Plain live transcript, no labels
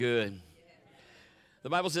Good. The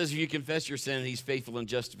Bible says if you confess your sin, he's faithful and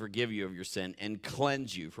just to forgive you of your sin and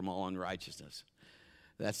cleanse you from all unrighteousness.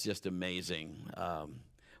 That's just amazing.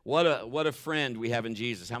 What a friend we have in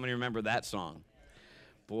Jesus. How many remember that song?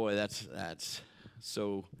 Boy, that's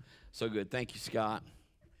so good. Thank you, Scott.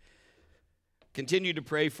 Continue to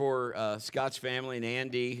pray for Scott's family and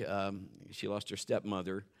Andy. She lost her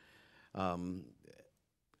stepmother.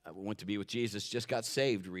 Went to be with Jesus, just got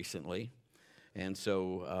saved recently. And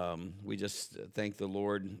so we just thank the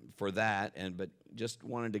Lord for that, but just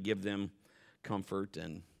wanted to give them comfort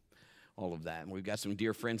and all of that. And we've got some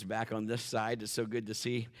dear friends back on this side. It's so good to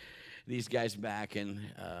see these guys back, and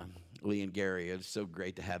Lee and Gary. It's so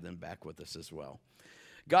great to have them back with us as well.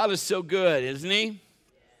 God is so good, isn't he?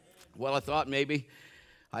 Well, I thought maybe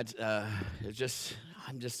I'm just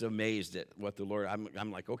amazed at what the Lord.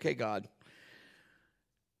 I'm like, okay, God.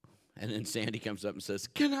 And then Sandy comes up and says,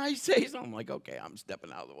 "Can I say something?" I'm like, okay, I'm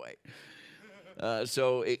stepping out of the way.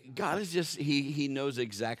 God is just, he knows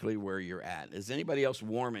exactly where you're at. Is anybody else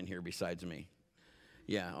warm in here besides me?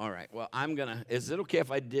 Yeah, all right. Well, is it okay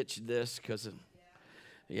if I ditch this? Because,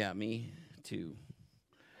 yeah, me too.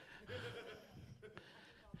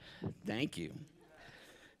 Thank you.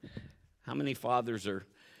 How many fathers are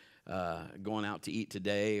going out to eat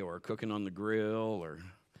today or cooking on the grill or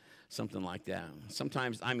something like that?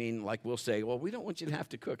 Sometimes, we'll say, well, we don't want you to have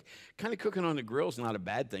to cook. Kind of cooking on the grill is not a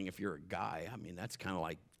bad thing if you're a guy. That's kind of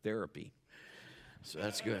like therapy. So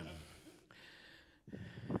that's good.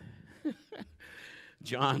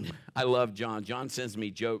 John, I love John. John sends me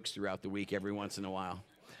jokes throughout the week every once in a while.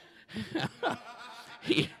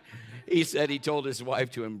 He said he told his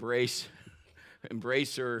wife to embrace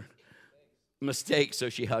her mistake, so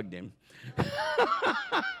she hugged him.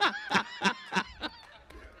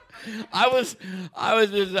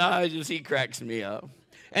 He cracks me up.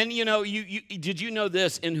 And you did you know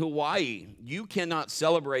this? In Hawaii, you cannot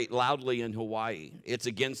celebrate loudly in Hawaii. It's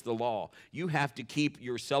against the law. You have to keep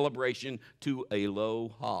your celebration to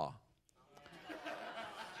aloha.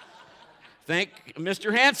 Thank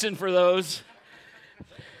Mr. Hansen for those.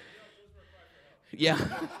 Yeah.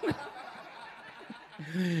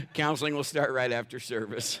 Counseling will start right after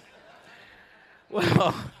service.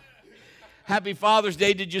 Well, happy Father's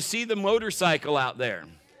Day. Did you see the motorcycle out there?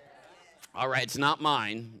 All right, it's not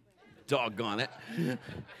mine. Doggone it.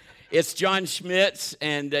 It's John Schmidt's,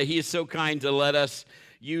 and he is so kind to let us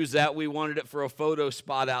use that. We wanted it for a photo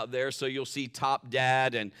spot out there, so you'll see Top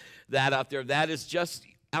Dad and that out there. That is just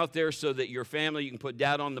out there so that your family, you can put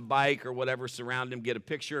Dad on the bike or whatever, surround him, get a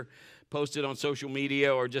picture, post it on social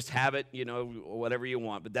media, or just have it, whatever you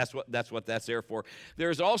want. But that's what that's there for.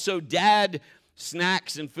 There's also Dad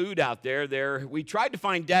snacks and food out there. We tried to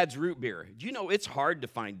find Dad's root beer. Do you know it's hard to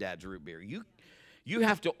find Dad's root beer? You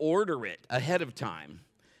have to order it ahead of time.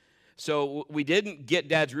 So we didn't get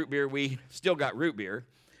Dad's root beer. We still got root beer.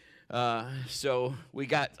 So we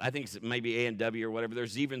got, I think it's maybe A&W or whatever.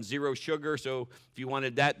 There's even zero sugar, so if you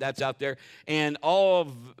wanted that, that's out there. And all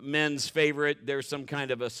of men's favorite, there's some kind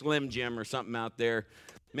of a Slim Jim or something out there.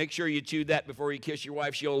 Make sure you chew that before you kiss your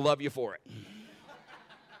wife. She'll love you for it.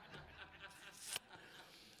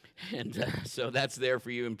 And so that's there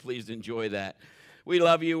for you, and please enjoy that. We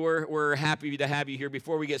love you. We're happy to have you here.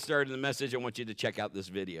 Before we get started in the message, I want you to check out this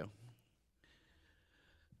video.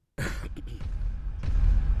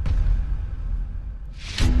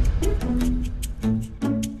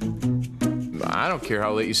 I don't care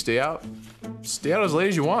how late you stay out. Stay out as late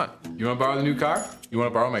as you want. You want to borrow the new car? You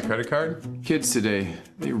want to borrow my credit card? Kids today,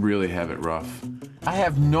 they really have it rough. I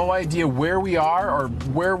have no idea where we are or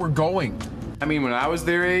where we're going. When I was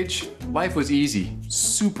their age, life was easy.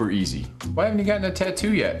 Super easy. Why haven't you gotten a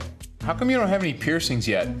tattoo yet? How come you don't have any piercings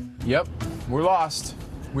yet? Yep, we're lost.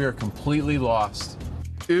 We are completely lost.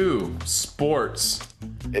 Ooh, sports.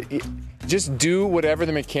 Just do whatever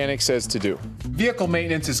the mechanic says to do. Vehicle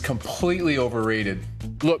maintenance is completely overrated.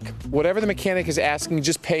 Look, whatever the mechanic is asking,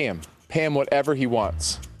 just pay him. Pay him whatever he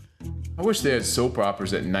wants. I wish they had soap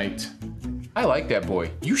operas at night. I like that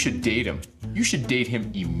boy. You should date him. You should date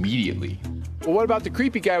him immediately. Well, what about the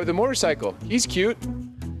creepy guy with the motorcycle? He's cute.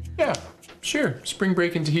 Yeah, sure. Spring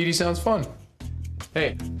break in Tahiti sounds fun.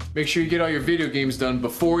 Hey, make sure you get all your video games done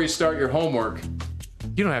before you start your homework.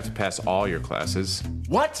 You don't have to pass all your classes.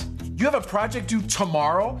 What? You have a project due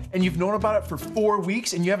tomorrow and you've known about it for 4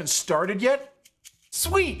 weeks and you haven't started yet?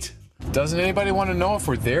 Sweet! Doesn't anybody want to know if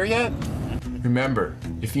we're there yet? Remember,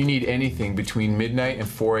 if you need anything between midnight and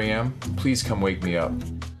 4 a.m., please come wake me up.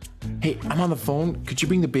 Hey, I'm on the phone. Could you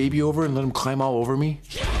bring the baby over and let him climb all over me?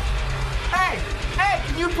 Hey,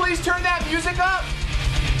 can you please turn that music up?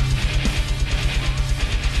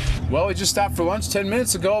 Well, we just stopped for lunch 10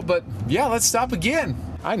 minutes ago, but yeah, let's stop again.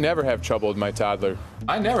 I never have trouble with my toddler.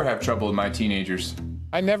 I never have trouble with my teenagers.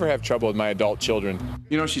 I never have trouble with my adult children.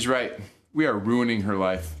 You know, she's right. We are ruining her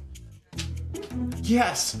life.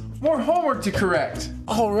 Yes, more homework to correct.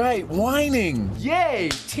 All right, whining. Yay,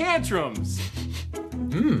 tantrums.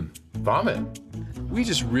 Vomit. We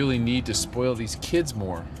just really need to spoil these kids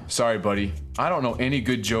more. Sorry, buddy. I don't know any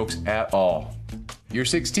good jokes at all. You're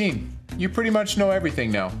 16. You pretty much know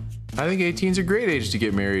everything now. I think 18's a great age to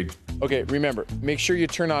get married. Okay, remember, make sure you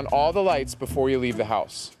turn on all the lights before you leave the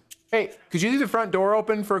house. Hey, could you leave the front door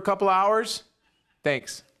open for a couple hours?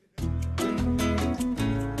 Thanks.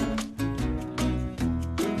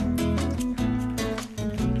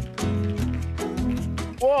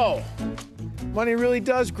 Whoa! Money really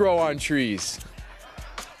does grow on trees.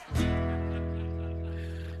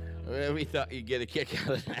 Well, we thought you'd get a kick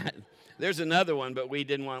out of that. There's another one, but we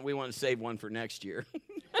want to save one for next year.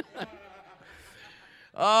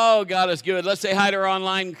 Oh, God is good. Let's say hi to our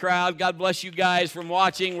online crowd. God bless you guys from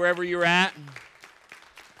watching wherever you're at.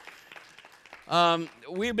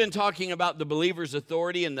 We've been talking about the believer's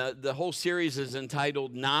authority, and the whole series is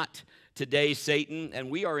entitled Not Today, Satan,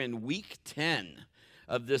 and we are in week 10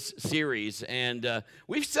 of this series, and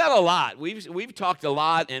we've said a lot. We've talked a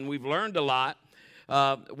lot, and we've learned a lot.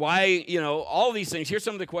 Why, all these things. Here's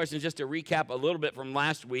some of the questions just to recap a little bit from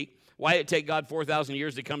last week. Why did it take God 4,000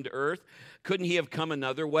 years to come to earth? Couldn't he have come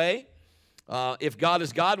another way? If God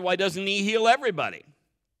is God, why doesn't he heal everybody?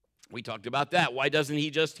 We talked about that. Why doesn't he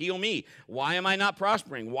just heal me? Why am I not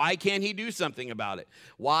prospering? Why can't he do something about it?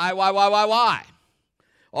 Why?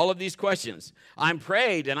 All of these questions. I'm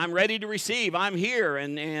prayed and I'm ready to receive. I'm here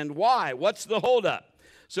and why? What's the holdup?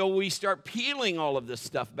 So we start peeling all of this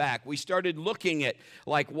stuff back. We started looking at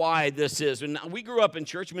why this is. And we grew up in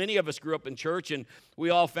church. Many of us grew up in church, and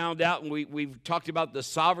we all found out, and we've talked about the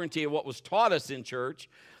sovereignty of what was taught us in church,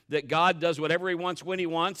 that God does whatever he wants when he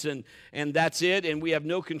wants, and that's it, and we have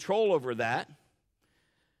no control over that.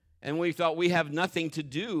 And we thought we have nothing to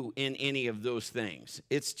do in any of those things.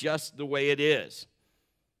 It's just the way it is.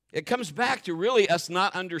 It comes back to really us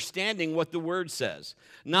not understanding what the Word says,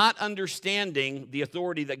 not understanding the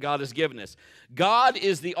authority that God has given us. God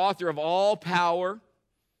is the author of all power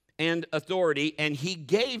and authority, and he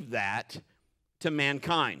gave that to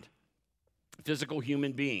mankind, physical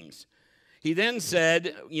human beings. He then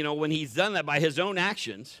said, when he's done that by his own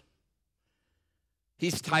actions,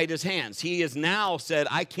 he's tied his hands. He has now said,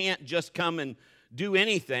 I can't just come and do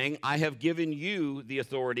anything. I have given you the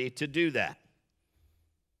authority to do that.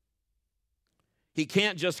 He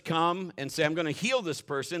can't just come and say, I'm going to heal this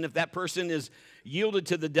person if that person is yielded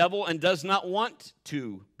to the devil and does not want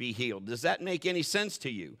to be healed. Does that make any sense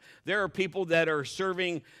to you? There are people that are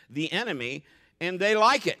serving the enemy and they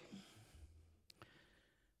like it.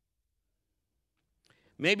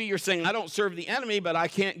 Maybe you're saying, I don't serve the enemy, but I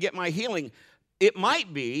can't get my healing. It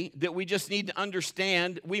might be that we just need to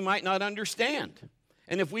understand we might not understand.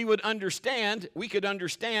 And if we would understand, we could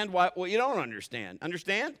understand what you don't understand.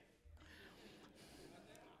 Understand?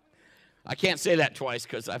 I can't say that twice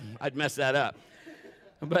because I'd mess that up.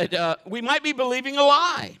 But we might be believing a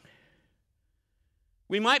lie.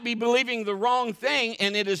 We might be believing the wrong thing,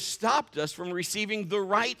 and it has stopped us from receiving the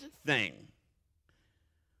right thing.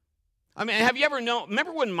 I mean, have you ever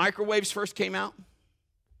remember when microwaves first came out?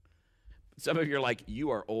 Some of you are like,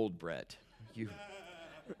 you are old, Brett.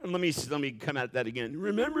 Let me come at that again.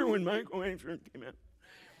 Remember when microwaves first came out?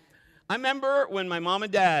 I remember when my mom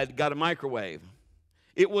and dad got a microwave.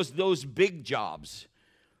 It was those big jobs,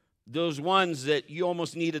 those ones that you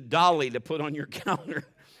almost need a dolly to put on your counter.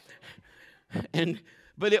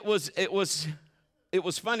 But it was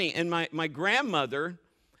funny. And my grandmother,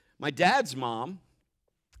 my dad's mom,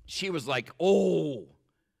 she was like, "Oh,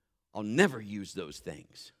 I'll never use those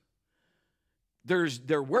things.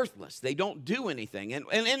 They're worthless. They don't do anything." And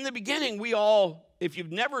in the beginning, we all, if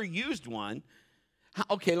you've never used one,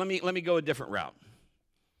 okay, let me go a different route.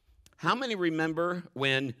 How many remember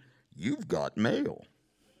when you've got mail?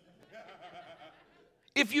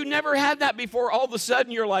 If you never had that before, all of a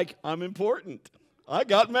sudden you're like, I'm important. I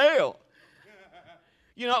got mail.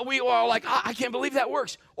 We are like, I can't believe that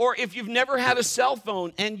works. Or if you've never had a cell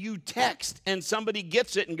phone and you text and somebody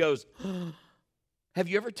gets it and goes, have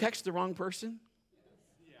you ever texted the wrong person?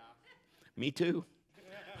 Yeah. Me too.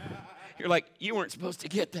 You're like, you weren't supposed to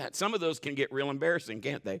get that. Some of those can get real embarrassing,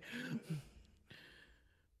 can't they?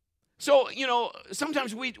 So,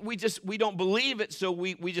 sometimes we don't believe it, so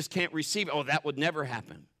we just can't receive it. Oh, that would never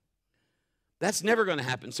happen. That's never going to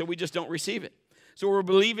happen, so we just don't receive it. So we're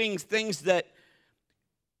believing things that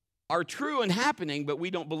are true and happening, but we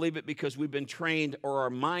don't believe it because we've been trained, or our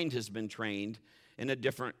mind has been trained in a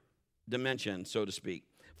different dimension, so to speak.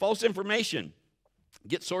 False information.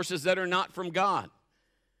 Get sources that are not from God.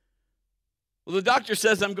 Well, the doctor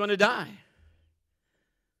says I'm going to die.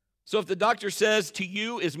 So if the doctor says to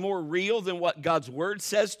you is more real than what God's word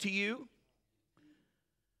says to you,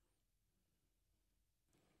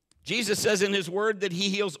 Jesus says in his word that he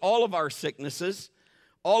heals all of our sicknesses,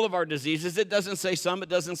 all of our diseases. It doesn't say some, it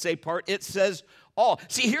doesn't say part, it says all.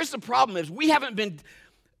 See, here's the problem is we haven't been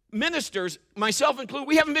ministers, myself included,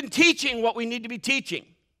 we haven't been teaching what we need to be teaching.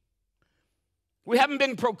 We haven't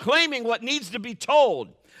been proclaiming what needs to be told.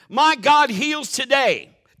 My God heals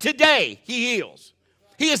today. Today, he heals.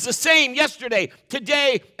 He is the same yesterday,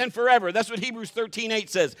 today, and forever. That's what Hebrews 13:8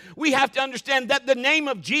 says. We have to understand that the name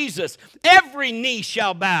of Jesus, every knee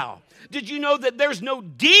shall bow. Did you know that there's no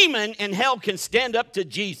demon in hell can stand up to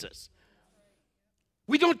Jesus?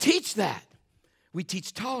 We don't teach that. We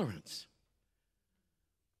teach tolerance.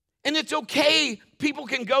 And it's okay. People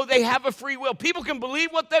can go. They have a free will. People can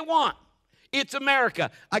believe what they want. It's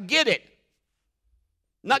America. I get it.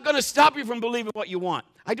 Not going to stop you from believing what you want.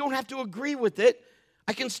 I don't have to agree with it.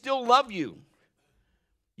 I can still love you.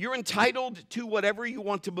 You're entitled to whatever you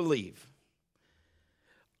want to believe.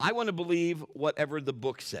 I want to believe whatever the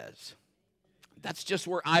book says. That's just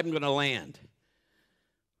where I'm going to land.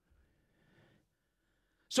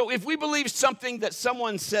 So if we believe something that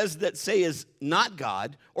someone says that say is not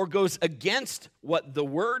God or goes against what the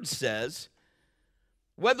word says,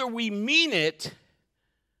 whether we mean it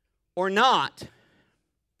or not,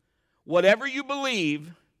 whatever you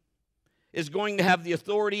believe is going to have the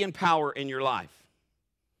authority and power in your life.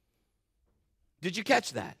 Did you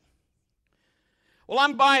catch that? Well,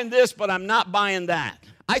 I'm buying this, but I'm not buying that.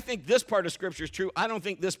 I think this part of Scripture is true. I don't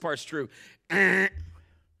think this part's true.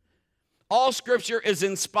 All Scripture is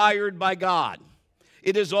inspired by God.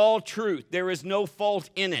 It is all truth. There is no fault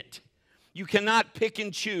in it. You cannot pick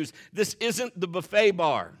and choose. This isn't the buffet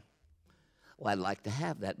bar. Well, I'd like to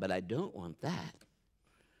have that, but I don't want that.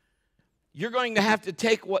 You're going to have to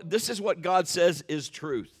take this is what God says is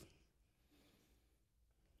truth.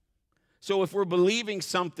 So if we're believing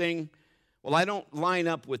something, well, I don't line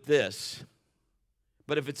up with this,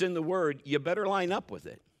 but if it's in the Word, you better line up with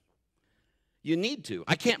it. You need to.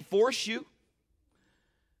 I can't force you,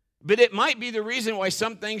 but it might be the reason why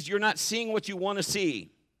some things you're not seeing what you want to see.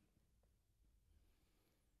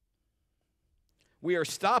 We are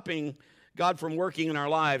stopping God from working in our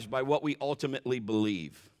lives by what we ultimately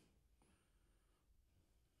believe.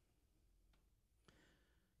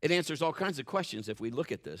 It answers all kinds of questions if we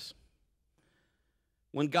look at this.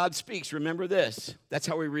 When God speaks, remember this. That's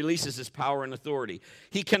how he releases his power and authority.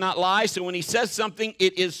 He cannot lie, so when he says something,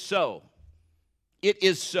 it is so. It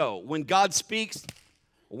is so. When God speaks,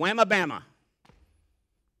 whamma-bamma.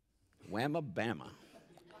 Whamma-bamma.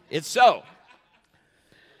 It's so.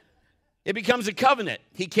 It becomes a covenant.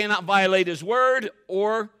 He cannot violate his word,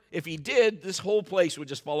 or if he did, this whole place would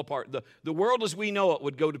just fall apart. The world as we know it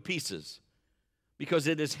would go to pieces because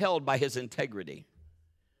it is held by his integrity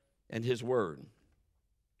and his word.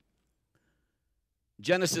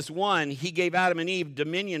 Genesis 1, he gave Adam and Eve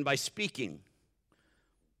dominion by speaking.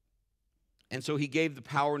 And so he gave the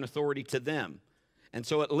power and authority to them. And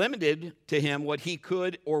so it limited to him what he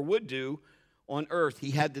could or would do on earth.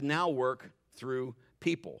 He had to now work through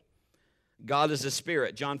people. God is a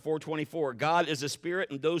spirit. John 4:24. God is a spirit,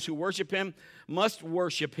 and those who worship him must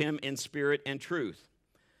worship him in spirit and truth.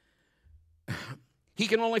 He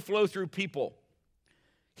can only flow through people.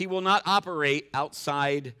 He will not operate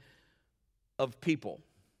outside of people.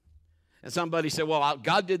 And somebody said, well,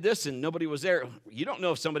 God did this and nobody was there. You don't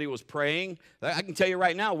know if somebody was praying. I can tell you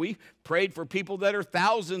right now, we prayed for people that are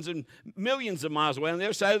thousands and millions of miles away on the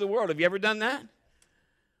other side of the world. Have you ever done that?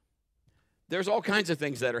 There's all kinds of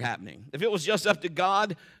things that are happening. If it was just up to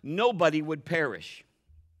God, nobody would perish.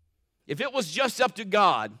 If it was just up to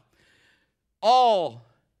God, all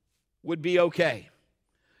would be okay.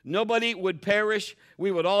 Nobody would perish.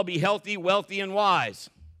 We would all be healthy, wealthy, and wise.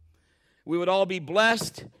 We would all be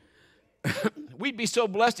blessed. We'd be so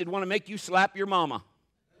blessed, it'd want to make you slap your mama.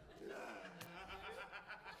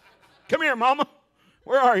 Come here, mama.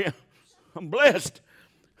 Where are you? I'm blessed.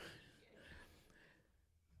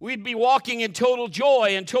 We'd be walking in total joy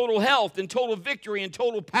and total health and total victory and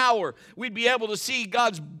total power. We'd be able to see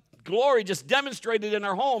God's glory just demonstrated in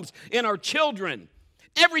our homes, in our children.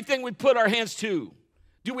 Everything we put our hands to.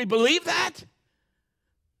 Do we believe that?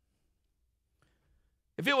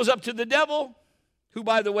 If it was up to the devil, who,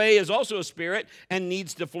 by the way, is also a spirit and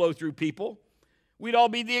needs to flow through people, we'd all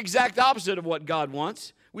be the exact opposite of what God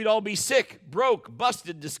wants. We'd all be sick, broke,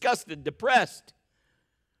 busted, disgusted, depressed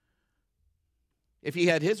if he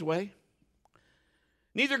had his way.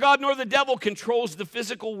 Neither God nor the devil controls the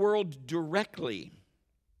physical world directly.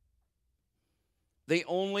 They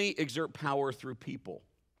only exert power through people.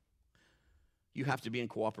 You have to be in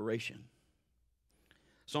cooperation.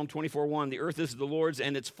 Psalm 24:1, the earth is the Lord's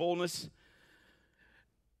and its fullness,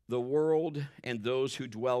 the world and those who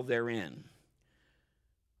dwell therein.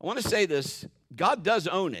 I want to say this, God does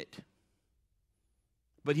own it,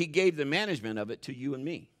 but he gave the management of it to you and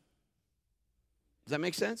me. Does that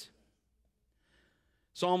make sense?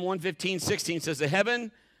 Psalm 115:16 says,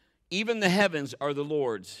 even the heavens are the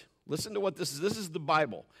Lord's. Listen to what this is. This is the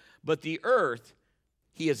Bible. But the earth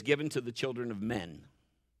he has given to the children of men.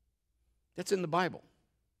 That's in the Bible.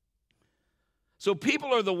 So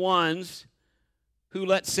people are the ones who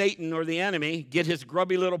let Satan or the enemy get his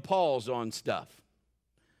grubby little paws on stuff.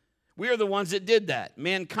 We are the ones that did that.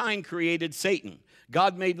 Mankind created Satan.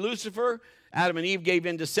 God made Lucifer. Adam and Eve gave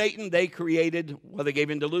in to Satan. They gave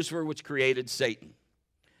in to Lucifer, which created Satan.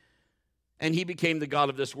 And he became the god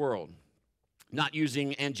of this world. Not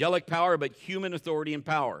using angelic power, but human authority and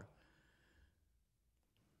power.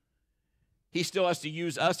 He still has to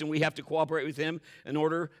use us, and we have to cooperate with him in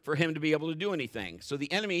order for him to be able to do anything. So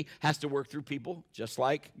the enemy has to work through people just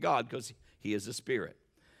like God, because he is a spirit.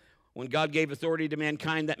 When God gave authority to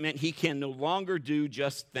mankind, that meant he can no longer do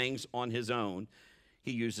just things on his own.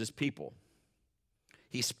 He uses people.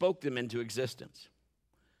 He spoke them into existence.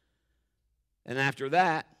 And after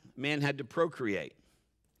that, man had to procreate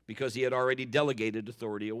because he had already delegated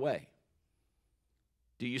authority away.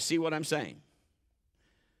 Do you see what I'm saying?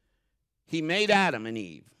 He made Adam and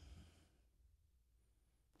Eve.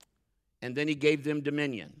 And then he gave them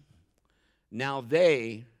dominion. Now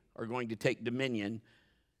they are going to take dominion,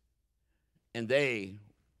 and they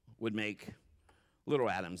would make little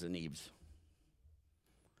Adams and Eves.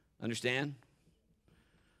 Understand?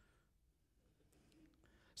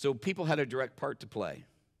 So people had a direct part to play.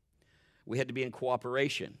 We had to be in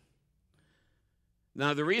cooperation.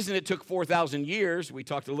 Now, the reason it took 4,000 years, we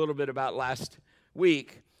talked a little bit about last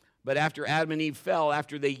week, but after Adam and Eve fell,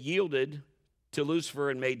 after they yielded to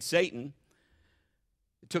Lucifer and made Satan,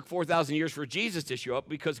 it took 4,000 years for Jesus to show up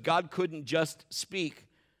because God couldn't just speak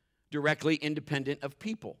directly independent of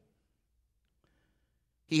people.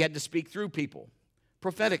 He had to speak through people,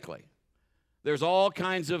 prophetically. There's all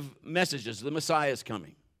kinds of messages. The Messiah is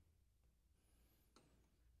coming.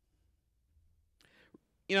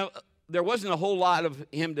 You know, there wasn't a whole lot of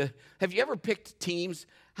him to... Have you ever picked teams?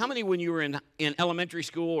 How many when you were in elementary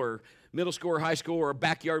school or middle school or high school or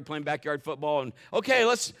backyard playing backyard football and, okay,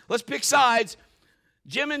 let's pick sides.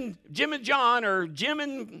 Jim and John or Jim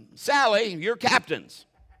and Sally, you're captains.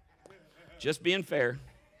 Just being fair.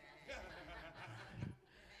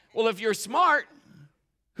 Well, if you're smart,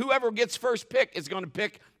 whoever gets first pick is going to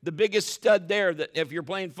pick the biggest stud there. That if you're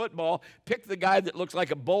playing football, pick the guy that looks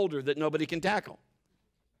like a boulder that nobody can tackle.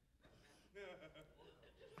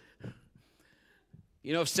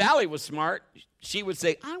 You know, if Sally was smart, she would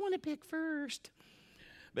say, I want to pick first.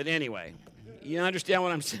 But anyway, you understand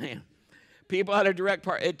what I'm saying? People had a direct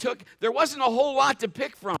part. There wasn't a whole lot to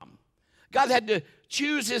pick from. God had to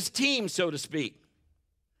choose his team, so to speak.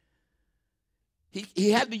 He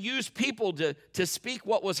had to use people to speak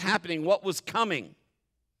what was happening, what was coming,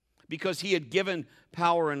 because he had given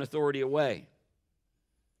power and authority away.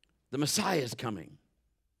 The Messiah is coming.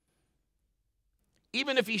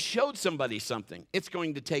 Even if he showed somebody something, it's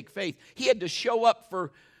going to take faith. He had to show up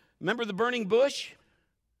for, remember the burning bush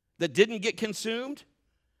that didn't get consumed?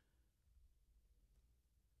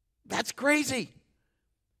 That's crazy.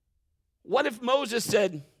 What if Moses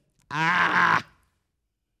said,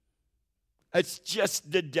 it's just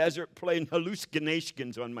the desert playing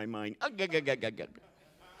hallucinations on my mind.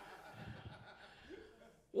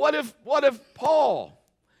 What if Paul,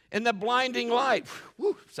 in the blinding light,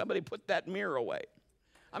 somebody put that mirror away.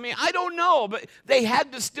 I mean, I don't know, but they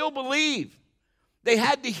had to still believe. They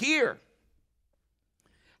had to hear.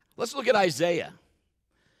 Let's look at Isaiah.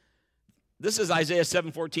 This is Isaiah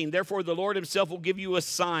 7:14. Therefore, the Lord himself will give you a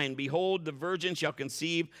sign. Behold, the virgin shall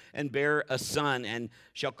conceive and bear a son, and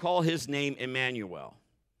shall call his name Emmanuel.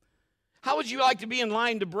 How would you like to be in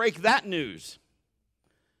line to break that news?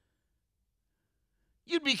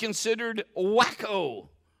 You'd be considered wacko.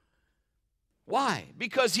 Why?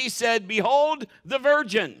 Because he said, behold, the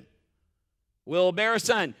virgin will bear a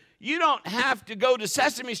son. You don't have to go to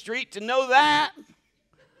Sesame Street to know that.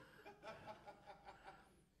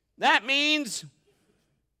 That means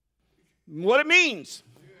what it means.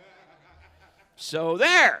 So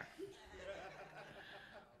there.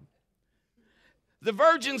 The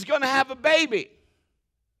virgin's going to have a baby.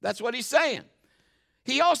 That's what he's saying.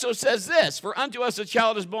 He also says this, for unto us a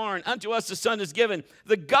child is born, unto us a son is given.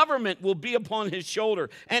 The government will be upon his shoulder,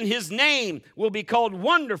 and his name will be called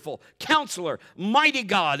Wonderful, Counselor, Mighty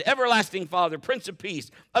God, Everlasting Father, Prince of Peace.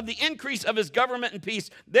 Of the increase of his government and peace,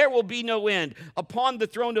 there will be no end. Upon the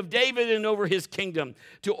throne of David and over his kingdom,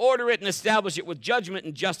 to order it and establish it with judgment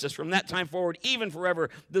and justice from that time forward, even forever.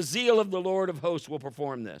 The zeal of the Lord of hosts will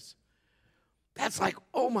perform this. That's like,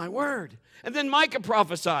 oh my word. And then Micah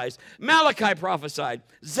prophesied, Malachi prophesied,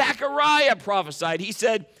 Zechariah prophesied. He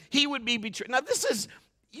said he would be betrayed. Now this is,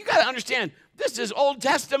 you got to understand, this is Old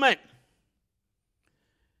Testament.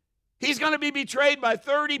 He's going to be betrayed by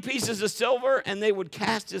 30 pieces of silver, and they would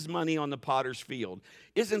cast his money on the potter's field.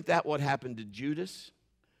 Isn't that what happened to Judas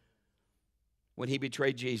when he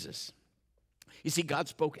betrayed Jesus? You see, God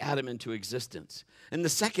spoke Adam into existence. And the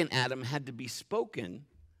second Adam had to be spoken,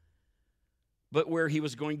 but where he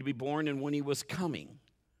was going to be born and when he was coming.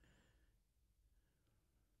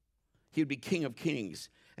 He would be King of Kings,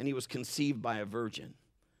 and he was conceived by a virgin.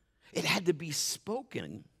 It had to be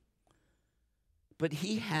spoken, but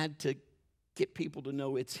he had to get people to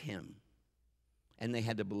know it's him, and they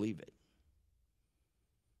had to believe it.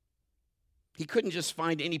 He couldn't just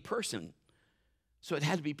find any person, so it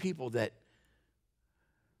had to be people that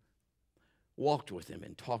walked with him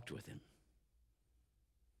and talked with him.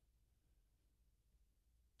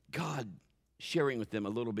 God sharing with them a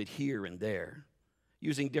little bit here and there,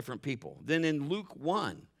 using different people. Then in Luke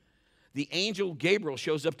 1, the angel Gabriel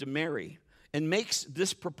shows up to Mary and makes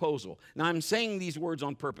this proposal. Now I'm saying these words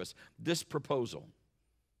on purpose, this proposal,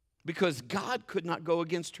 because God could not go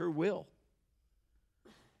against her will.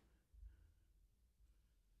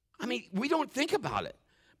 I mean, we don't think about it.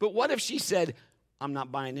 But what if she said, I'm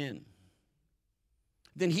not buying in?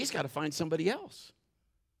 Then he's got to find somebody else.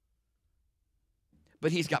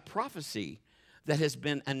 But he's got prophecy that has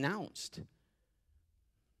been announced.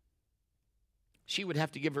 She would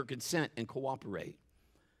have to give her consent and cooperate.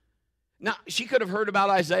 Now, she could have heard about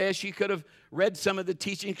Isaiah. She could have read some of the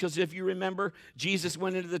teachings, because if you remember, Jesus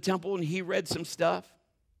went into the temple and he read some stuff.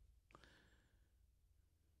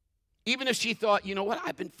 Even if she thought, you know what,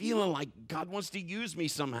 I've been feeling like God wants to use me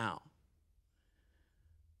somehow.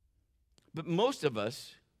 But most of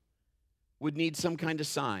us would need some kind of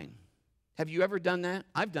sign. Have you ever done that?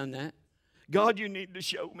 I've done that. God, you need to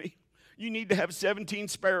show me. You need to have 17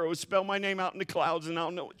 sparrows spell my name out in the clouds, and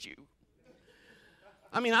I'll know it's you.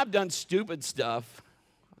 I mean, I've done stupid stuff.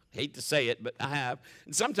 Hate to say it, but I have.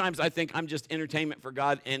 And sometimes I think I'm just entertainment for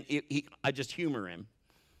God, and I just humor him.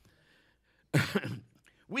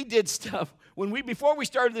 We did stuff. Before we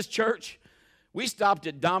started this church, we stopped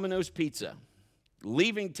at Domino's Pizza.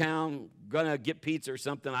 Leaving town, gonna get pizza or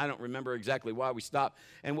something. I don't remember exactly why we stopped.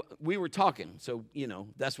 And we were talking. So,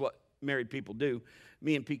 that's what married people do.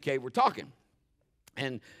 Me and PK were talking.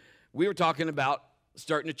 And we were talking about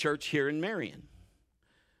starting a church here in Marion.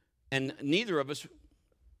 And neither of us,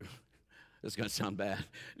 this is going to sound bad,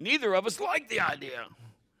 neither of us liked the idea.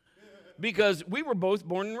 Because we were both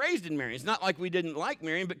born and raised in Marion. It's not like we didn't like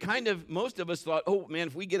Marion, but kind of most of us thought, oh, man,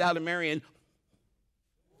 if we get out of Marion,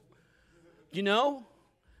 this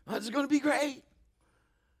is going to be great.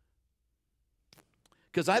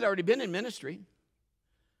 Because I'd already been in ministry.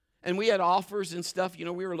 And we had offers and stuff. We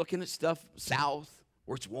were looking at stuff south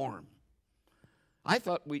where it's warm. I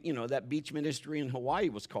thought that beach ministry in Hawaii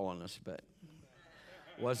was calling us, but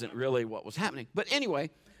wasn't really what was happening. But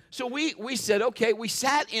anyway, so we said, okay, we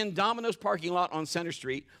sat in Domino's parking lot on Center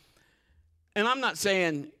Street. And I'm not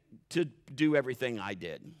saying to do everything I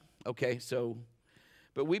did, okay?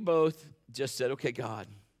 But we both just said, okay, God.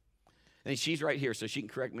 And she's right here, so she can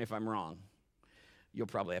correct me if I'm wrong. You'll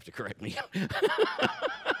probably have to correct me.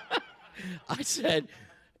 I said,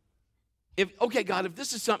 okay, God, if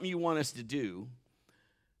this is something you want us to do,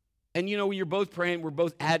 and you're both praying, we're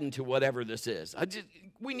both adding to whatever this is.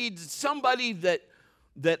 We need somebody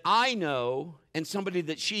that I know and somebody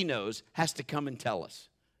that she knows has to come and tell us.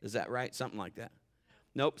 Is that right? Something like that.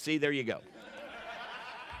 Nope. See, there you go.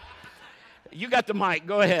 You got the mic.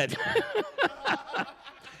 Go ahead.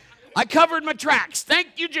 I covered my tracks.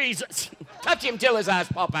 Thank you, Jesus. Touch him till his eyes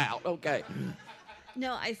pop out. Okay.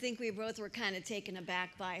 No, I think we both were kind of taken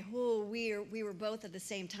aback by who we were both at the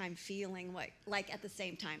same time feeling like at the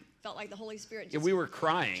same time. Felt like the Holy Spirit just we were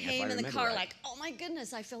crying. Came in the car like, oh my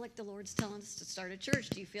goodness, I feel like the Lord's telling us to start a church.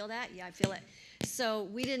 Do you feel that? Yeah, I feel it. So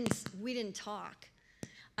we didn't talk.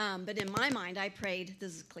 But in my mind, I prayed.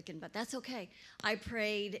 This is clicking, but that's okay. I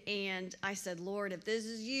prayed and I said, Lord, if this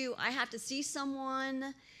is you, I have to see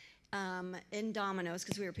someone in Domino's,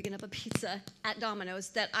 because we were picking up a pizza at Domino's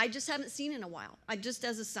that I just haven't seen in a while. Just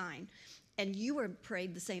as a sign. And you were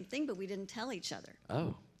prayed the same thing, but we didn't tell each other.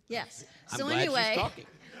 Oh. Yes. I'm So glad she's anyway, talking.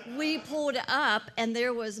 we pulled up, and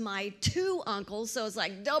there was my 2 uncles, so it's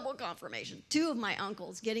like double confirmation. 2 of my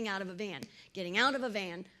uncles getting out of a van.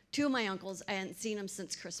 2 of my uncles, I hadn't seen them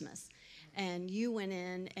since Christmas. And you went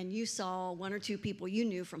in, and you saw 1 or 2 people you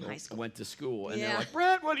knew from high school. Went to school, and they're Yeah. like,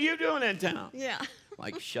 Brett, what are you doing in town? Yeah.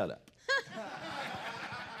 Like, shut up.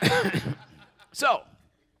 So,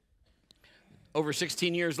 over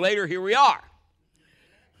 16 years later, here we are.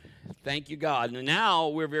 Thank you, God. And now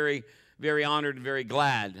we're very, very honored and very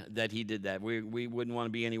glad that he did that. We wouldn't want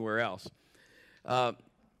to be anywhere else. But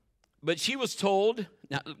she was told,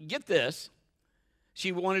 now get this,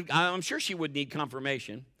 I'm sure she would need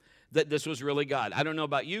confirmation that this was really God. I don't know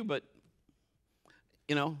about you, but,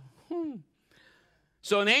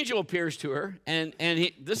 So an angel appears to her, and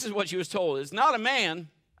this is what she was told. It's not a man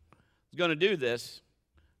who's going to do this,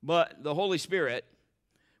 but the Holy Spirit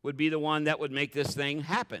would be the one that would make this thing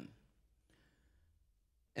happen.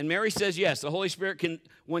 And Mary says yes. The Holy Spirit can.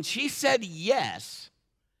 When she said yes,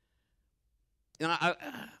 and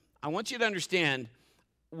I want you to understand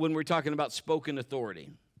when we're talking about spoken authority,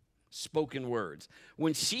 spoken words.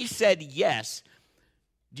 When she said yes,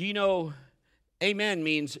 do you know amen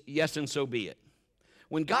means yes and so be it.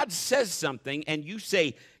 When God says something and you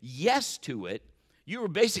say yes to it, you are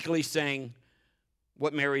basically saying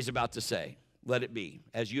what Mary's about to say. Let it be.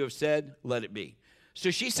 As you have said, let it be.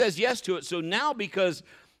 So she says yes to it. So now because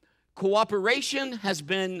cooperation has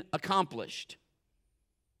been accomplished,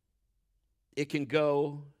 it can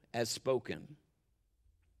go as spoken.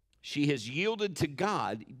 She has yielded to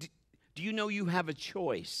God. Do you know you have a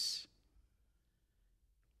choice?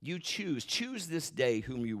 You choose. Choose this day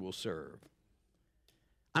whom you will serve.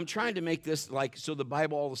 I'm trying to make this so the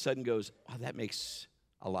Bible all of a sudden goes, oh, that makes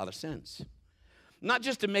a lot of sense. Not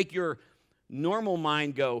just to make your normal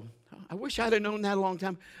mind go, oh, I wish I'd have known that a long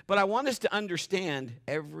time. But I want us to understand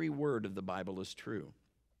every word of the Bible is true.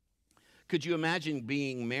 Could you imagine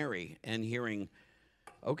being Mary and hearing,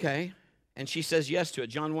 okay, and she says yes to it.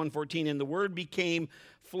 John 1:14, and the Word became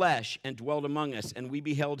flesh and dwelt among us, and we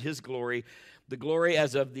beheld his glory, the glory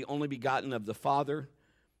as of the only begotten of the Father,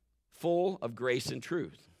 full of grace and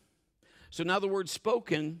truth. So now the word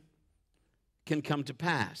spoken can come to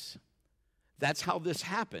pass. That's how this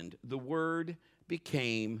happened. The Word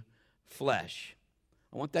became flesh.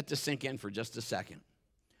 I want that to sink in for just a second.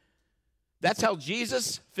 That's how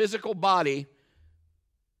Jesus' physical body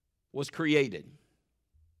was created.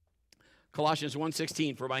 Colossians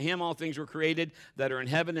 1:16, for by him all things were created that are in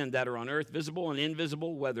heaven and that are on earth, visible and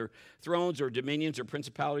invisible, whether thrones or dominions or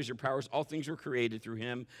principalities or powers, all things were created through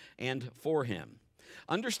him and for him.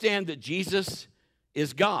 Understand that Jesus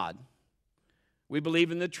is God. We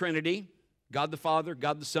believe in the Trinity, God the Father,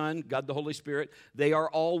 God the Son, God the Holy Spirit. They are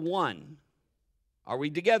all one. Are we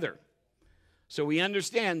together? So we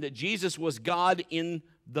understand that Jesus was God in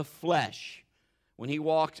the flesh. When he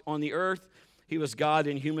walked on the earth, he was God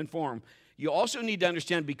in human form. You also need to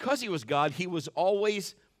understand, because he was God, he was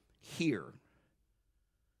always here.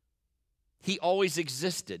 He always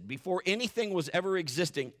existed. Before anything was ever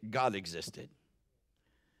existing, God existed.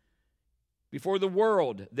 Before the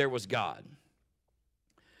world, there was God.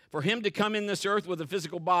 For him to come in this earth with a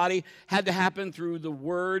physical body had to happen through the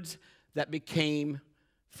words that became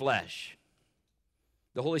flesh.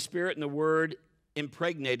 The Holy Spirit and the Word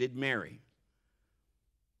impregnated Mary.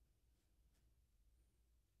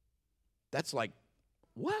 That's like,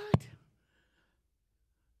 what?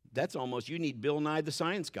 That's almost, you need Bill Nye the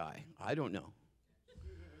Science Guy. I don't know.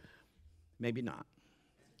 Maybe not.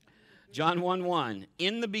 John 1:1,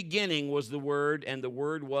 in the beginning was the Word, and the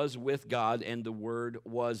Word was with God, and the Word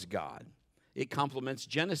was God. It complements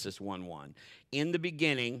Genesis 1:1. In the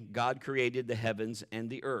beginning, God created the heavens and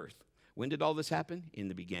the earth. When did all this happen? In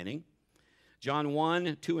the beginning. John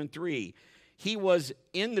 1:2 and 3, he was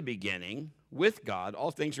in the beginning with God.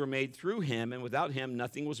 All things were made through him, and without him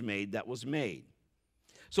nothing was made that was made.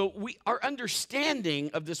 So our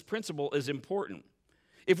understanding of this principle is important.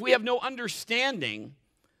 If we have no understanding,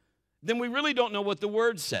 then we really don't know what the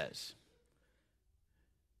Word says.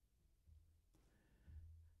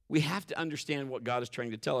 We have to understand what God is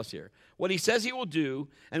trying to tell us here. What he says he will do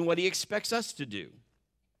and what he expects us to do.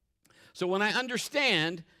 So when I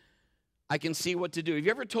understand, I can see what to do. Have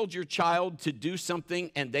you ever told your child to do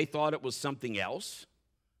something and they thought it was something else?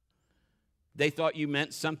 They thought you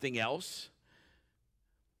meant something else?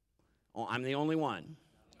 Oh, I'm the only one.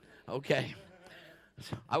 Okay.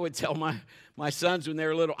 I would tell my sons when they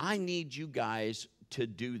were little, I need you guys to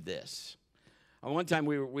do this. One time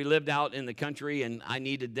we lived out in the country, and I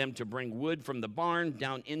needed them to bring wood from the barn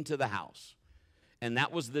down into the house. And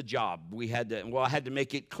that was the job. I had to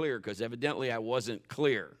make it clear because evidently I wasn't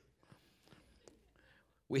clear.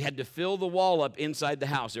 We had to fill the wall up inside the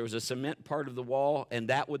house. There was a cement part of the wall, and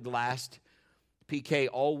that would last PK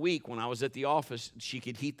all week. When I was at the office, she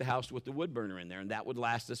could heat the house with the wood burner in there, and that would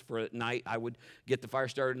last us for a night. I would get the fire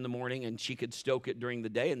started in the morning, and she could stoke it during the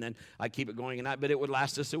day, and then I'd keep it going at night, but it would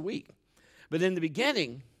last us a week. But in the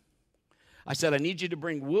beginning, I said, I need you to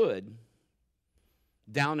bring wood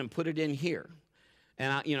down and put it in here.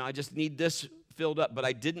 And I just need this filled up, but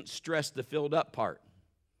I didn't stress the filled up part.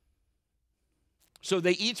 So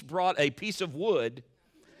they each brought a piece of wood,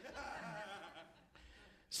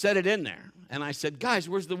 set it in there. And I said, guys,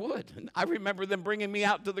 where's the wood? And I remember them bringing me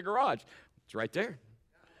out to the garage. It's right there.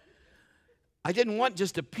 I didn't want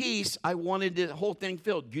just a piece. I wanted the whole thing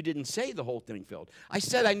filled. You didn't say the whole thing filled. I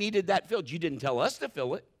said I needed that filled. You didn't tell us to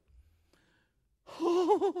fill it.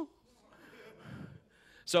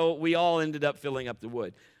 So we all ended up filling up the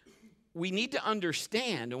wood. We need to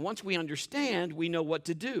understand, and once we understand, we know what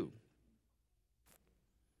to do.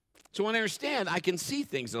 So when I understand, I can see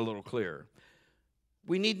things a little clearer.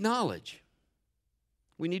 We need knowledge.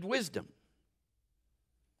 We need wisdom.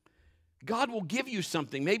 God will give you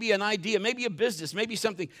something, maybe an idea, maybe a business, maybe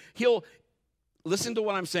something. He'll, listen to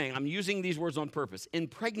what I'm saying. I'm using these words on purpose.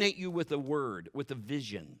 Impregnate you with a word, with a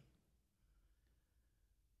vision.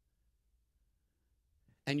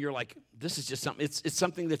 And you're like, this is just something, it's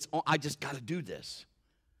something that's, I just got to do this.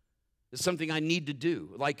 It's something I need to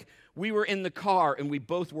do. Like we were in the car and we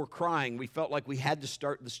both were crying. We felt like we had to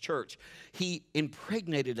start this church. He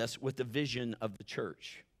impregnated us with the vision of the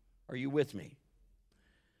church. Are you with me?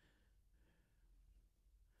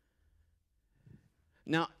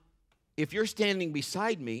 Now, if you're standing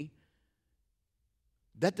beside me,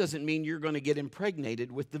 that doesn't mean you're going to get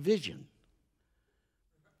impregnated with the vision.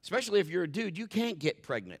 Especially if you're a dude, you can't get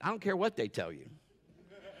pregnant. I don't care what they tell you.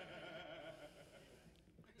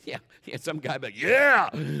 Yeah, some guy be like, yeah,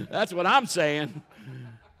 that's what I'm saying.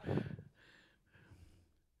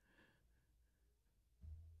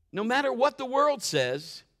 No matter what the world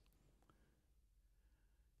says,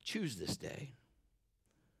 choose this day.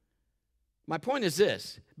 My point is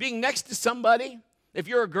this. Being next to somebody, if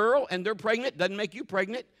you're a girl and they're pregnant, doesn't make you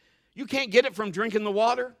pregnant. You can't get it from drinking the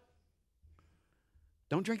water.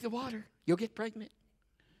 Don't drink the water. You'll get pregnant.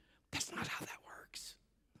 That's not how that works.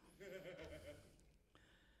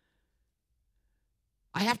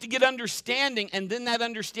 I have to get understanding, and then that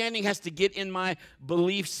understanding has to get in my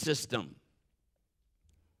belief system.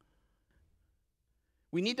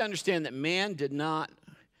 We need to understand that man did not.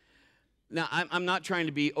 Now, I'm not trying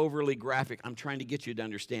to be overly graphic. I'm trying to get you to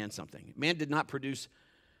understand something. Man did not produce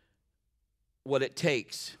what it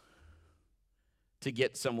takes to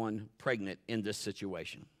get someone pregnant in this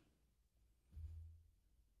situation.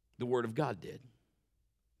 The Word of God did.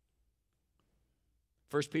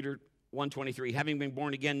 1 Peter 1:23, having been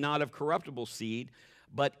born again, not of corruptible seed,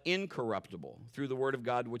 but incorruptible, through the Word of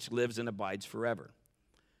God which lives and abides forever.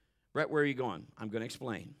 Brett, where are you going? I'm going to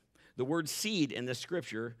explain. The word seed in this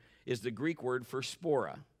scripture is the Greek word for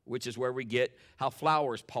spora, which is where we get how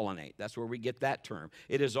flowers pollinate. That's where we get that term.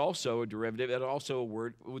 It is also a derivative. It is also a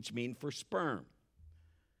word which means for sperm.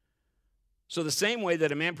 So the same way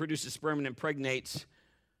that a man produces sperm and impregnates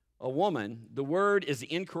a woman, the word is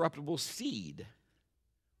the incorruptible seed.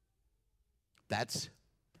 That's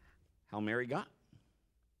how Mary got.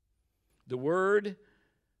 The word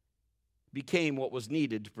became what was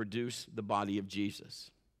needed to produce the body of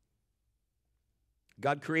Jesus.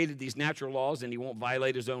 God created these natural laws, and he won't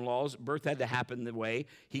violate his own laws. Birth had to happen the way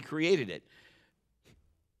he created it.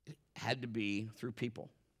 It had to be through people,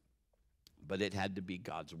 but it had to be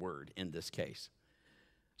God's word in this case.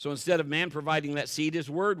 So instead of man providing that seed, his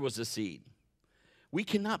word was the seed. We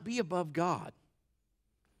cannot be above God.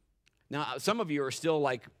 Now, some of you are still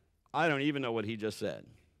like, I don't even know what he just said.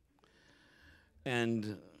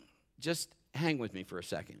 And just hang with me for a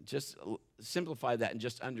second. Just simplify that and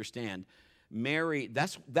just understand. Mary,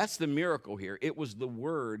 that's the miracle here. It was the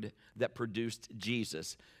word that produced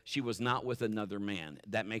Jesus. She was not with another man.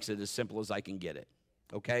 That makes it as simple as I can get it.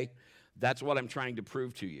 Okay? That's what I'm trying to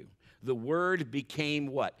prove to you. The word became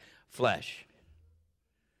what? Flesh.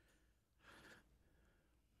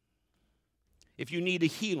 If you need a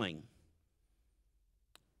healing,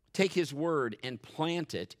 take his word and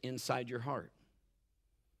plant it inside your heart.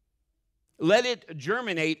 Let it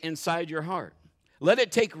germinate inside your heart. Let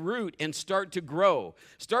it take root and start to grow.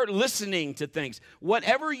 Start listening to things.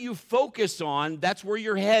 Whatever you focus on, that's where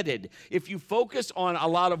you're headed. If you focus on a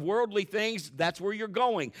lot of worldly things, that's where you're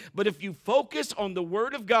going. But if you focus on the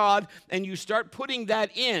Word of God and you start putting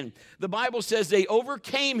that in, the Bible says they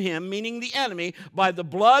overcame him, meaning the enemy, by the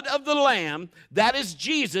blood of the Lamb. That is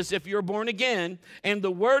Jesus if you're born again. And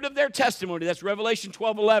the word of their testimony. That's Revelation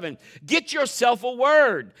 12:11. Get yourself a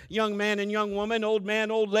word, young man and young woman, old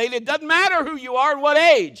man, old lady. It doesn't matter who you are and what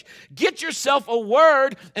age. Get yourself a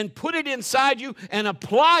word and put it inside you and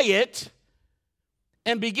apply it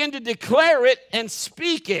and begin to declare it and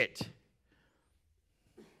speak it.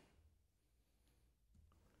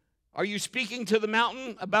 Are you speaking to the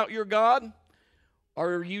mountain about your God?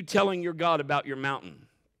 Or are you telling your God about your mountain?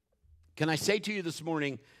 Can I say to you this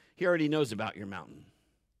morning, he already knows about your mountain.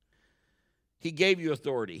 He gave you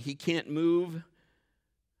authority. He can't move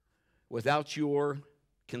without your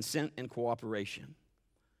consent and cooperation.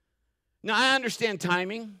 Now, I understand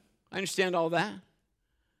timing. I understand all that.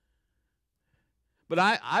 But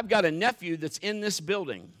I've got a nephew that's in this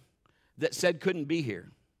building that said couldn't be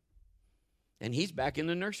here. And he's back in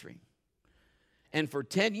the nursery. And for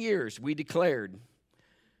 10 years, we declared,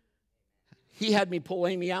 he had me pull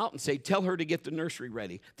Amy out and say, tell her to get the nursery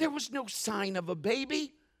ready. There was no sign of a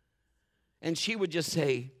baby. And she would just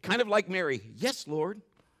say, kind of like Mary, yes, Lord.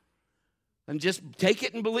 And just take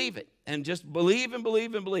it and believe it. And just believe and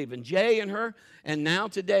believe and believe. And Jay and her, and now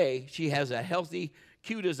today, she has a healthy,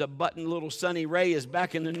 cute as a button little Sunny Ray is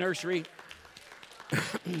back in the nursery.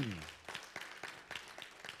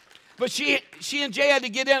 But she and Jay had to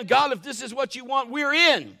get in. God, if this is what you want, we're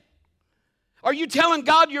in. Are you telling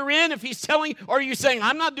God you're in if he's telling, or are you saying,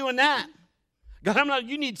 I'm not doing that? God,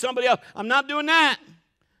 you need somebody else. I'm not doing that.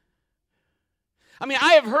 I mean,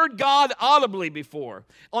 I have heard God audibly before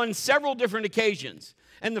on several different occasions.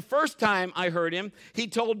 And the first time I heard him, he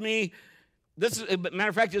told me, matter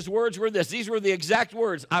of fact, his words were this. These were the exact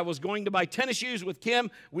words. I was going to buy tennis shoes with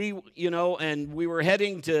Kim, and we were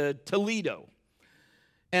heading to Toledo.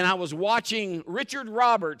 And I was watching Richard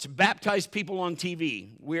Roberts baptize people on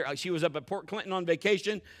TV. She was up at Port Clinton on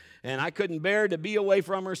vacation, and I couldn't bear to be away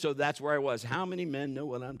from her, so that's where I was. How many men know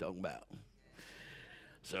what I'm talking about?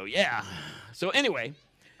 So, yeah. So, anyway,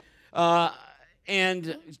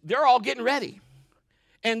 and they're all getting ready.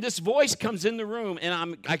 And this voice comes in the room,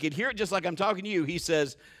 and I could hear it just like I'm talking to you. He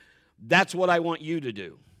says, that's what I want you to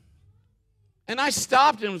do. And I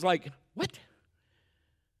stopped and was like, what?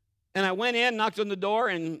 And I went in, knocked on the door,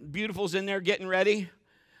 and Beautiful's in there getting ready.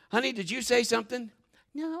 Honey, did you say something?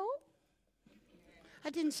 No,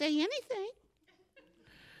 I didn't say anything.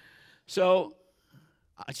 So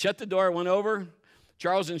I shut the door, went over.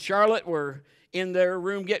 Charles and Charlotte were in their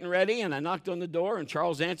room getting ready, and I knocked on the door, and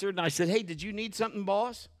Charles answered, and I said, hey, did you need something,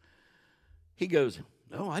 boss? He goes,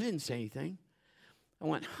 no, I didn't say anything. I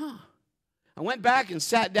went, huh. I went back and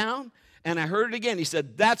sat down, and I heard it again. He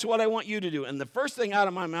said, that's what I want you to do. And the first thing out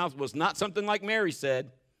of my mouth was not something like Mary said.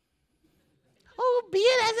 Oh, be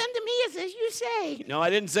it as unto me as you say. No, I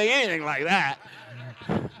didn't say anything like that.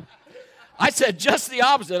 I said just the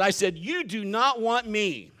opposite. I said, you do not want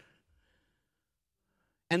me.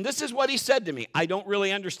 And this is what he said to me. I don't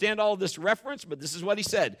really understand all this reference, but this is what he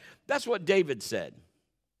said. That's what David said.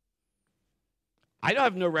 I don't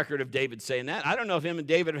have no record of David saying that. I don't know if him and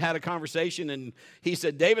David have had a conversation and he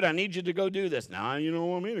said, David, I need you to go do this. Now, you don't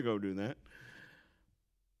want me to go do that.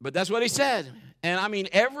 But that's what he said. And I mean,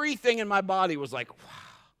 everything in my body was like, wow.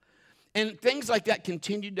 And things like that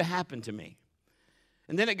continued to happen to me.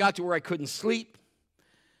 And then it got to where I couldn't sleep.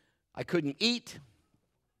 I couldn't eat.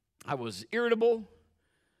 I was irritable.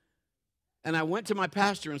 And I went to my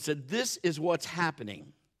pastor and said, this is what's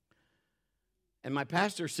happening. And my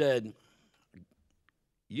pastor said,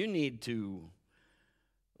 you need to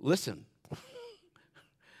listen.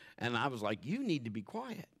 And I was like, you need to be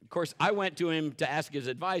quiet. Of course, I went to him to ask his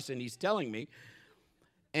advice, and he's telling me.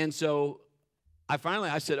 And so I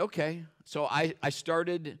said, okay. So I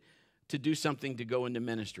started to do something to go into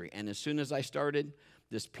ministry. And as soon as I started,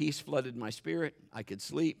 this peace flooded my spirit. I could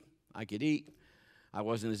sleep. I could eat. I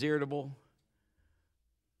wasn't as irritable.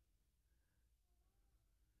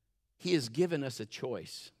 He has given us a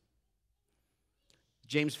choice.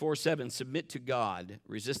 James 4:7, submit to God,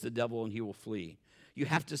 resist the devil, and he will flee. You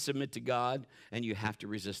have to submit to God, and you have to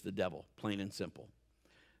resist the devil, plain and simple.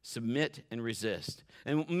 Submit and resist.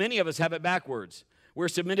 And many of us have it backwards. We're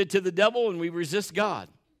submitted to the devil, and we resist God.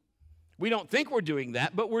 We don't think we're doing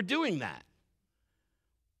that, but we're doing that.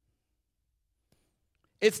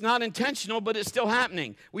 It's not intentional, but it's still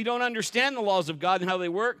happening. We don't understand the laws of God and how they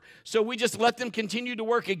work, so we just let them continue to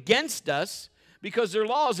work against us because they're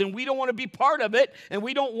laws, and we don't want to be part of it, and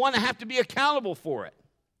we don't want to have to be accountable for it.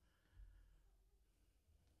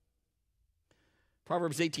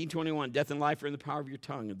 Proverbs 18:21, death and life are in the power of your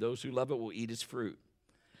tongue, and those who love it will eat its fruit.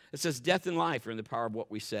 It says death and life are in the power of what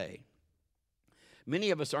we say. Many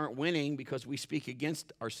of us aren't winning because we speak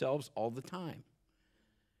against ourselves all the time.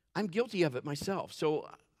 I'm guilty of it myself, so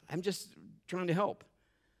I'm just trying to help.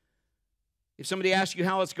 If somebody asks you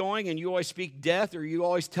how it's going and you always speak death or you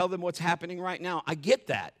always tell them what's happening right now, I get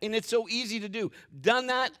that, and it's so easy to do. Done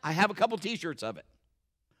that, I have a couple t-shirts of it.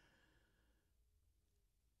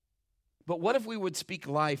 But what if we would speak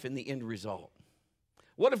life in the end result?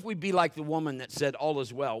 What if we'd be like the woman that said all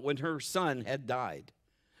is well when her son had died?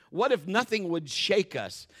 What if nothing would shake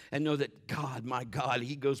us and know that God, my God,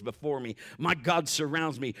 he goes before me. My God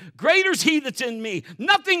surrounds me. Greater is he that's in me.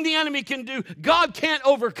 Nothing the enemy can do, God can't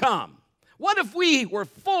overcome. What if we were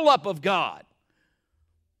full up of God?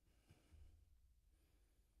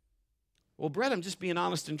 Well, Brett, I'm just being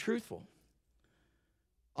honest and truthful.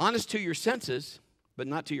 Honest to your senses, but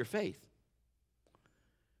not to your faith.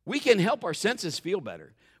 We can help our senses feel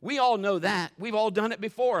better. We all know that. We've all done it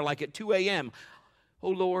before, like at 2 a.m. Oh,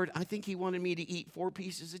 Lord, I think he wanted me to eat 4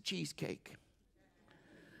 pieces of cheesecake.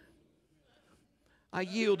 I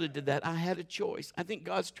yielded to that. I had a choice. I think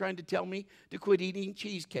God's trying to tell me to quit eating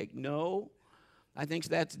cheesecake. No, I think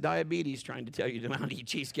that's diabetes trying to tell you to not eat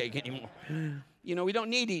cheesecake anymore. You know, we don't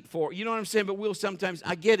need to eat 4. You know what I'm saying? But we'll sometimes,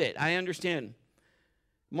 I get it. I understand.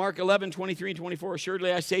 Mark 11:23-24,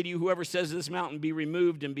 assuredly I say to you, whoever says to this mountain, be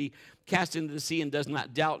removed and be cast into the sea and does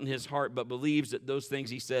not doubt in his heart, but believes that those things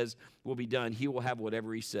he says will be done, he will have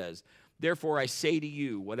whatever he says. Therefore I say to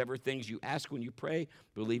you, whatever things you ask when you pray,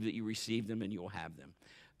 believe that you receive them and you will have them.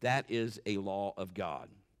 That is a law of God.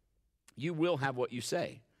 You will have what you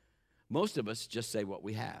say. Most of us just say what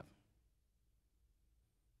we have.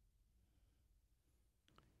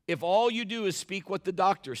 If all you do is speak what the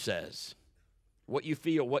doctor says, what you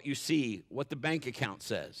feel, what you see, what the bank account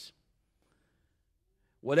says,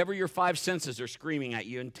 whatever your 5 senses are screaming at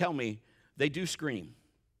you, and tell me, they do scream.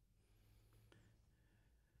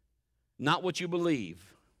 Not what you believe.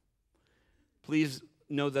 Please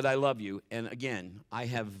know that I love you. And again, I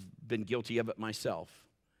have been guilty of it myself.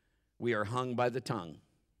 We are hung by the tongue.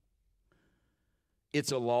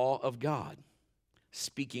 It's a law of God.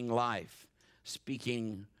 Speaking life,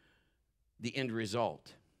 speaking the end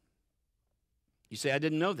result. You say, I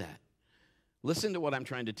didn't know that. Listen to what I'm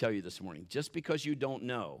trying to tell you this morning. Just because you don't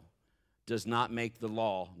know does not make the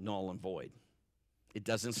law null and void. It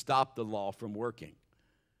doesn't stop the law from working.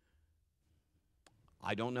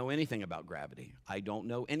 I don't know anything about gravity. I don't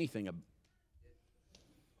know anything about...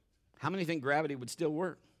 How many think gravity would still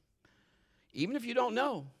work? Even if you don't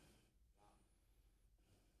know.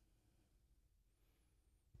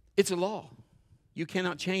 It's a law. You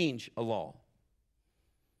cannot change a law.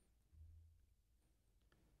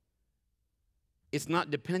 It's not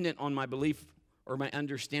dependent on my belief or my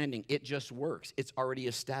understanding. It just works. It's already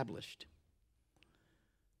established.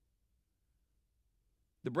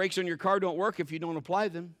 The brakes on your car don't work if you don't apply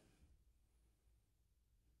them.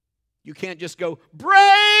 You can't just go,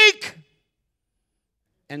 brake,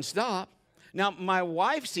 and stop. Now, my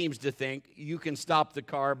wife seems to think you can stop the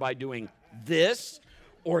car by doing this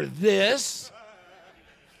or this.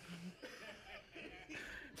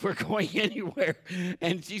 We're going anywhere.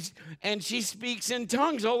 And she speaks in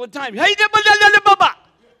tongues all the time.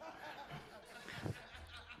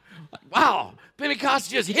 Wow,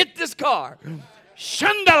 Pentecost just hit this car.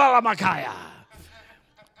 Shandalamakaya.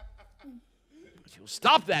 She'll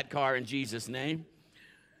stop that car in Jesus' name.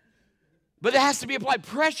 But it has to be applied.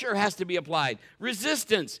 Pressure has to be applied.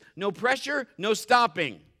 Resistance. No pressure, no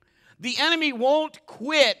stopping. The enemy won't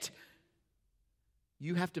quit.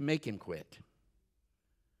 You have to make him quit.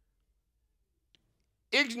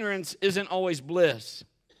 Ignorance isn't always bliss.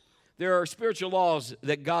 There are spiritual laws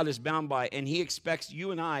that God is bound by, and he expects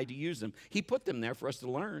you and I to use them. He put them there for us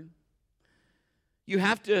to learn. You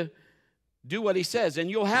have to do what he says, and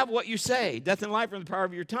you'll have what you say. Death and life are in the power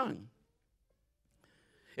of your tongue.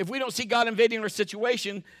 If we don't see God invading our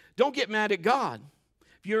situation, don't get mad at God.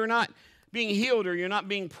 If you're not being healed or you're not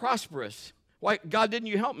being prosperous, why, God, didn't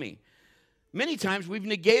you help me? Many times we've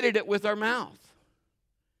negated it with our mouth.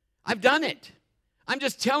 I've done it. I'm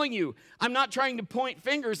just telling you. I'm not trying to point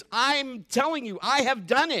fingers. I'm telling you, I have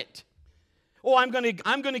done it. Oh, I'm going to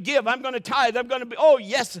give. I'm going to tithe. I'm going to be, oh,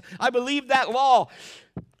 yes, I believe that law.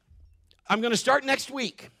 I'm going to start next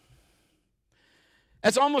week.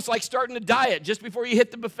 That's almost like starting a diet just before you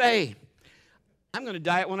hit the buffet. I'm going to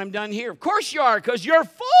diet when I'm done here. Of course you are, because you're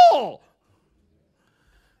full.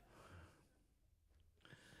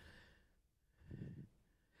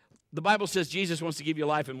 The Bible says Jesus wants to give you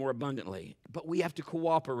life and more abundantly, but we have to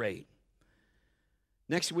cooperate.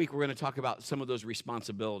 Next week, we're going to talk about some of those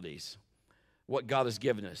responsibilities, what God has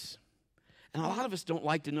given us. And a lot of us don't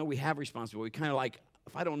like to know we have responsibility. We kind of like,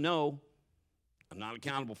 if I don't know, I'm not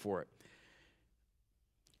accountable for it.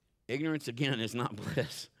 Ignorance, again, is not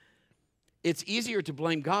bliss. It's easier to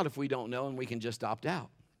blame God if we don't know and we can just opt out.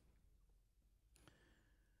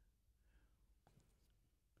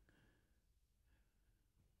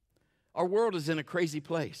 Our world is in a crazy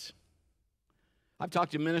place. I've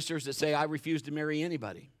talked to ministers that say, I refuse to marry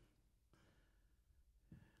anybody.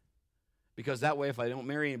 Because that way, if I don't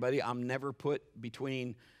marry anybody, I'm never put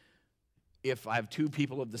between if I have two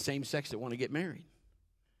people of the same sex that want to get married.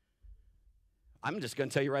 I'm just going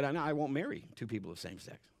to tell you right now, I won't marry two people of the same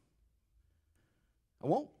sex. I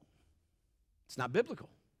won't. It's not biblical.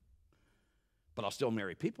 But I'll still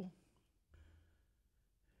marry people.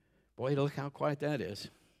 Boy, look how quiet that is.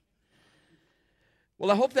 Well,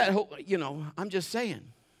 I hope that, I'm just saying.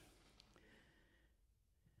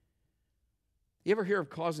 You ever hear of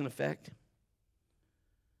cause and effect?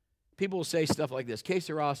 People will say stuff like this, que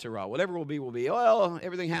sera, sera. Whatever will be, will be. Well,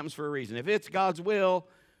 everything happens for a reason. If it's God's will,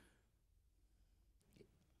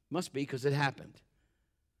 must be because it happened.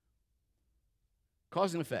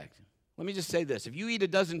 Cause and effect. Let me just say this. If you eat a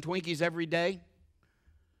dozen Twinkies every day,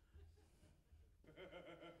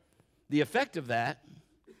 the effect of that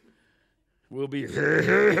will be,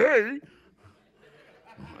 hey,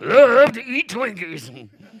 love to eat Twinkies.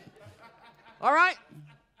 All right?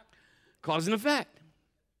 Cause and effect.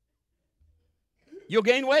 You'll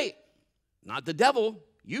gain weight. Not the devil.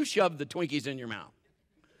 You shoved the Twinkies in your mouth.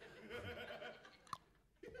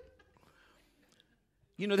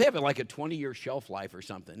 They have like a 20-year shelf life or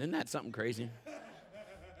something. Isn't that something crazy?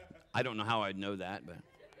 I don't know how I'd know that,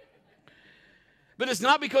 but it's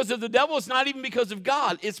not because of the devil. It's not even because of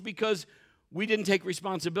God. It's because we didn't take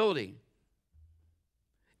responsibility.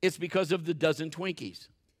 It's because of the dozen Twinkies.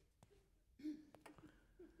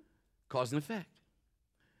 Cause and effect.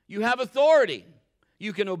 You have authority.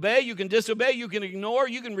 You can obey, you can disobey, you can ignore,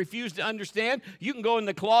 you can refuse to understand. You can go in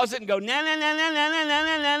the closet and go, nah, nah, nah, nah, nah, nah,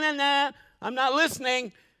 nah, nah, nah, nah. I'm not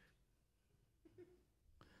listening.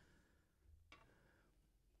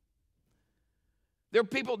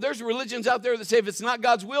 There's religions out there that say if it's not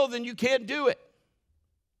God's will, then you can't do it.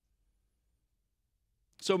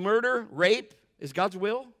 So murder, rape, is God's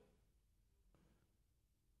will?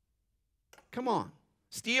 Come on.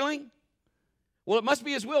 Stealing? Well, it must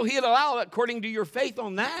be His will. He'd allow it according to your faith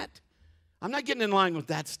on that. I'm not getting in line with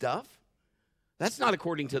that stuff. That's not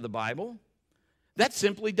according to the Bible. That's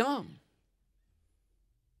simply dumb.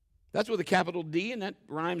 That's with a capital D, and that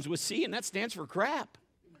rhymes with C, and that stands for crap.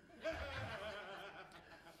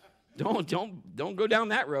 Don't go down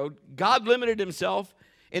that road. God limited Himself,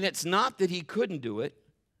 and it's not that He couldn't do it.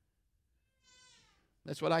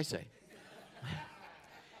 That's what I say.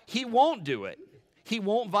 He won't do it. He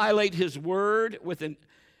won't violate His word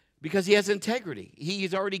because He has integrity.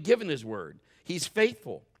 He's already given His word. He's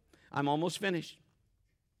faithful. I'm almost finished.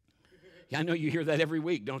 I know you hear that every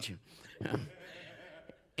week, don't you?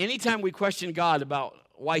 Anytime we question God about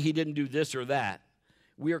why He didn't do this or that,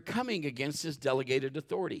 we are coming against His delegated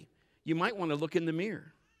authority. You might want to look in the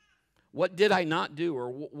mirror. What did I not do? Or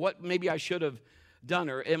what maybe I should have done?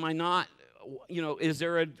 Or am I not, is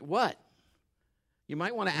there a what? You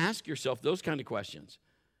might want to ask yourself those kind of questions.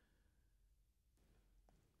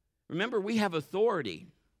 Remember, we have authority.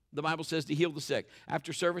 The Bible says to heal the sick.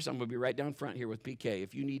 After service, I'm going to be right down front here with PK.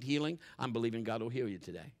 If you need healing, I'm believing God will heal you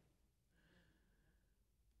today.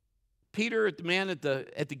 Peter, the man at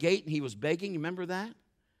the gate, and he was begging. You remember that?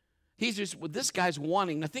 He's just, well, this guy's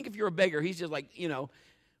wanting. Now, think if you're a beggar. He's just like,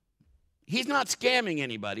 he's not scamming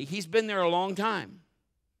anybody. He's been there a long time.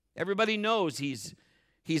 Everybody knows he's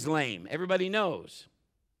lame. Everybody knows.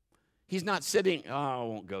 He's not sitting, I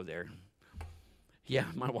won't go there. Yeah,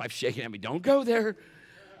 my wife's shaking at me. Don't go there.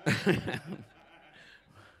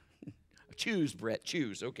 Choose, Brett,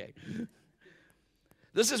 choose. Okay.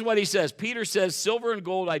 This is what he says. Peter says, silver and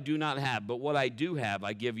gold I do not have, but what I do have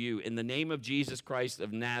I give you. In the name of Jesus Christ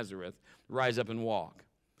of Nazareth, rise up and walk.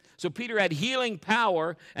 So Peter had healing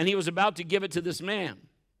power, and he was about to give it to this man.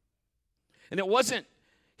 And it wasn't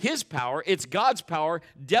his power, it's God's power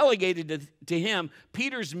delegated to him.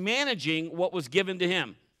 Peter's managing what was given to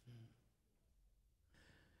him.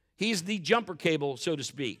 He's the jumper cable, so to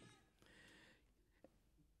speak.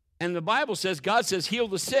 And the Bible says, God says, heal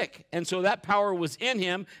the sick. And so that power was in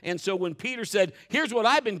him. And so when Peter said, here's what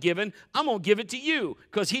I've been given, I'm going to give it to you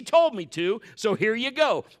because he told me to. So here you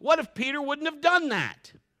go. What if Peter wouldn't have done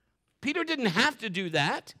that? Peter didn't have to do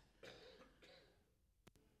that.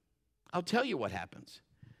 I'll tell you what happens.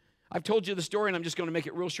 I've told you the story, and I'm just going to make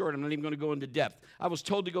it real short. I'm not even going to go into depth. I was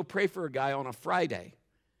told to go pray for a guy on a Friday.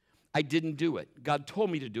 I didn't do it. God told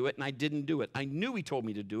me to do it, and I didn't do it. I knew he told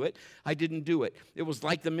me to do it. I didn't do it. It was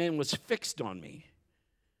like the man was fixed on me.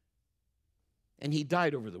 And he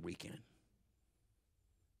died over the weekend.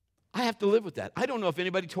 I have to live with that. I don't know if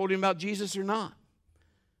anybody told him about Jesus or not,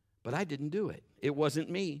 but I didn't do it. It wasn't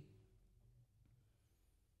me.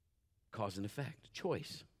 Cause and effect.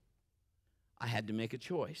 Choice. I had to make a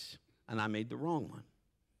choice, and I made the wrong one.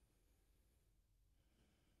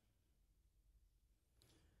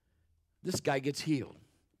 This guy gets healed.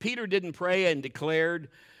 Peter didn't pray and declared.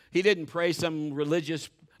 He didn't pray some religious,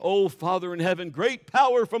 oh, Father in heaven, great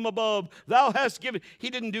power from above, thou hast given.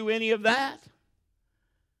 He didn't do any of that.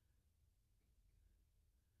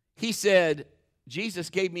 He said,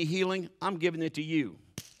 Jesus gave me healing. I'm giving it to you.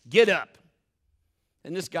 Get up.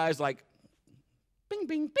 And this guy's like, bing,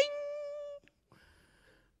 bing, bing.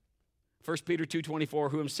 1 Peter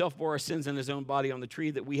 2:24, who himself bore our sins in his own body on the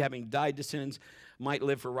tree, that we, having died to sins, might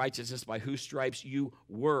live for righteousness, by whose stripes you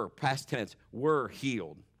were, past tense, were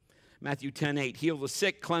healed. Matthew 10:8, heal the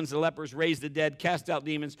sick, cleanse the lepers, raise the dead, cast out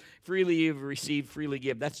demons. Freely you have received, freely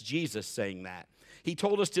give. That's Jesus saying that. He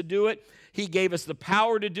told us to do it. He gave us the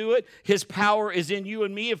power to do it. His power is in you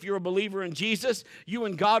and me. If you're a believer in Jesus, you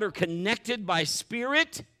and God are connected by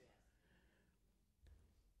spirit.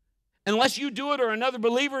 Unless you do it or another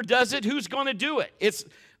believer does it, who's going to do it?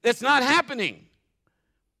 It's not happening.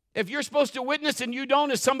 If you're supposed to witness and you don't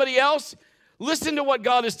as somebody else, listen to what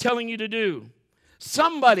God is telling you to do.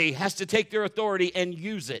 Somebody has to take their authority and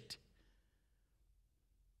use it.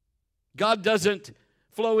 God doesn't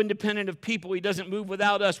flow independent of people. He doesn't move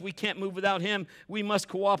without us. We can't move without him. We must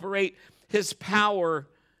cooperate. His power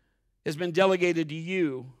has been delegated to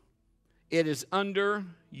you. It is under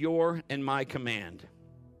your and my command.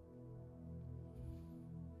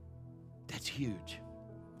 That's huge.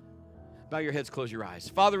 Bow your heads, close your eyes.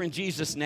 Father, in Jesus' name.